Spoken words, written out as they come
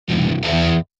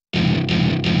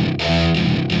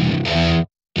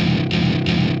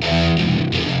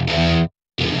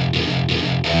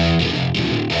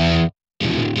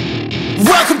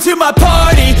to my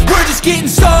party, we're just getting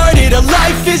started. A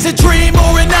life is a dream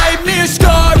or a nightmare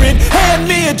scarring. Hand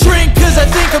me a drink cause I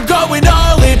think I'm going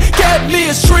all in. Get me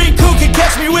a shrink who can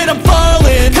catch me when I'm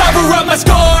falling. Cover up my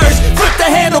scars, flip the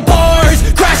handlebars,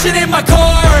 crashing in my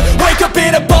car, wake up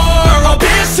in a bar. I'll be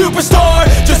a superstar,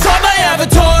 just on my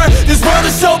avatar. This world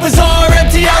is so bizarre,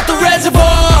 empty out the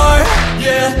reservoir.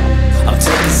 Yeah, I'm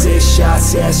taking 6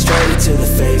 shots, yeah, straight to the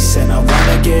face. And I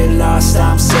wanna get lost,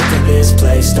 I'm sick of this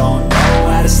place. Don't know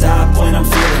how to stop when I'm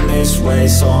feeling this way.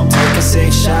 So I'm taking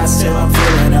 6 shots till I'm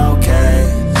feeling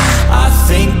okay. I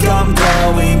think I'm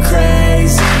going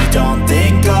crazy, don't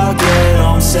think I'll get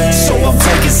home safe. So I'm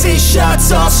taking 6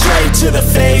 shots, all straight to the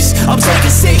face. I'm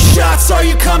taking 6 shots, are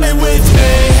you coming with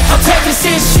me? I'm taking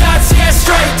 6 shots, yeah,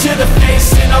 straight to the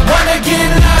face. And I wanna get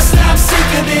lost, I'm sick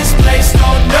of this place.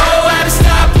 Don't know how to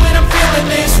stop when I'm feeling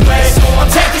this way. So I'm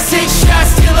taking 6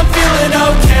 shots till I'm feeling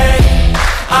okay.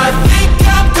 I think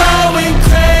I'm going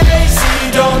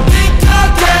crazy, don't think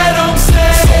I'll get home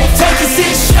safe. So I'm taking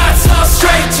 6 shots, all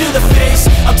straight to the face.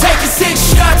 I'm taking 6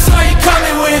 shots, are you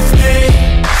coming with me?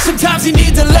 Sometimes you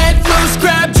need to let loose,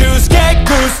 grab juice, get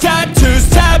goose, tattoos,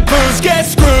 taboos, get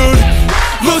screwed.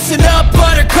 Loosen up,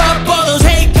 buttercup, all those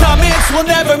hate comments will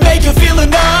never make you feel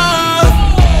enough.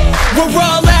 We're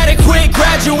all adequate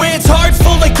graduates, heart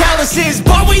full of calluses,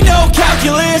 but we know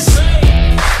calculus.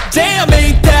 Damn,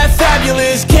 ain't that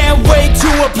fabulous? Can't wait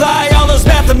to apply all those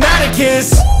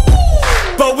mathematicus.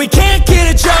 But we can't get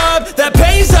a job that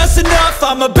pays us enough.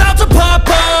 I'm about to pop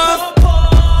off.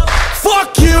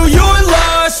 Fuck you, you're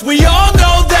lost. We all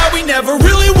know that we never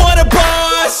really want a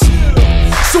boss.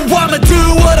 So I'ma do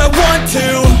what I want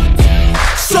to,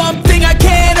 something I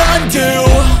can't undo.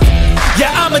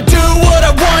 Yeah, I'ma do what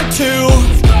I want to,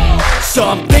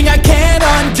 something I can't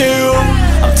undo.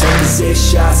 I'm taking 6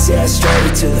 shots, yeah,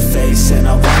 straight to the face. And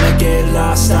I wanna get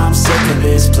lost, I'm sick of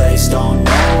this place. Don't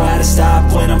know how to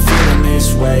stop when I'm feeling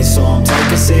this way. So I'm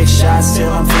taking 6 shots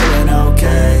till I'm feeling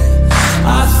okay.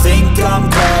 I think I'm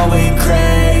going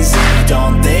crazy,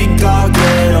 don't think I'll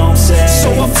get home safe.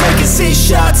 So I'm taking 6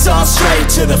 shots, all straight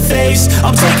to the face.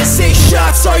 I'm taking 6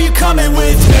 shots, are you coming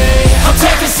with me? I'm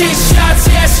taking 6 shots,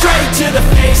 yeah, straight to the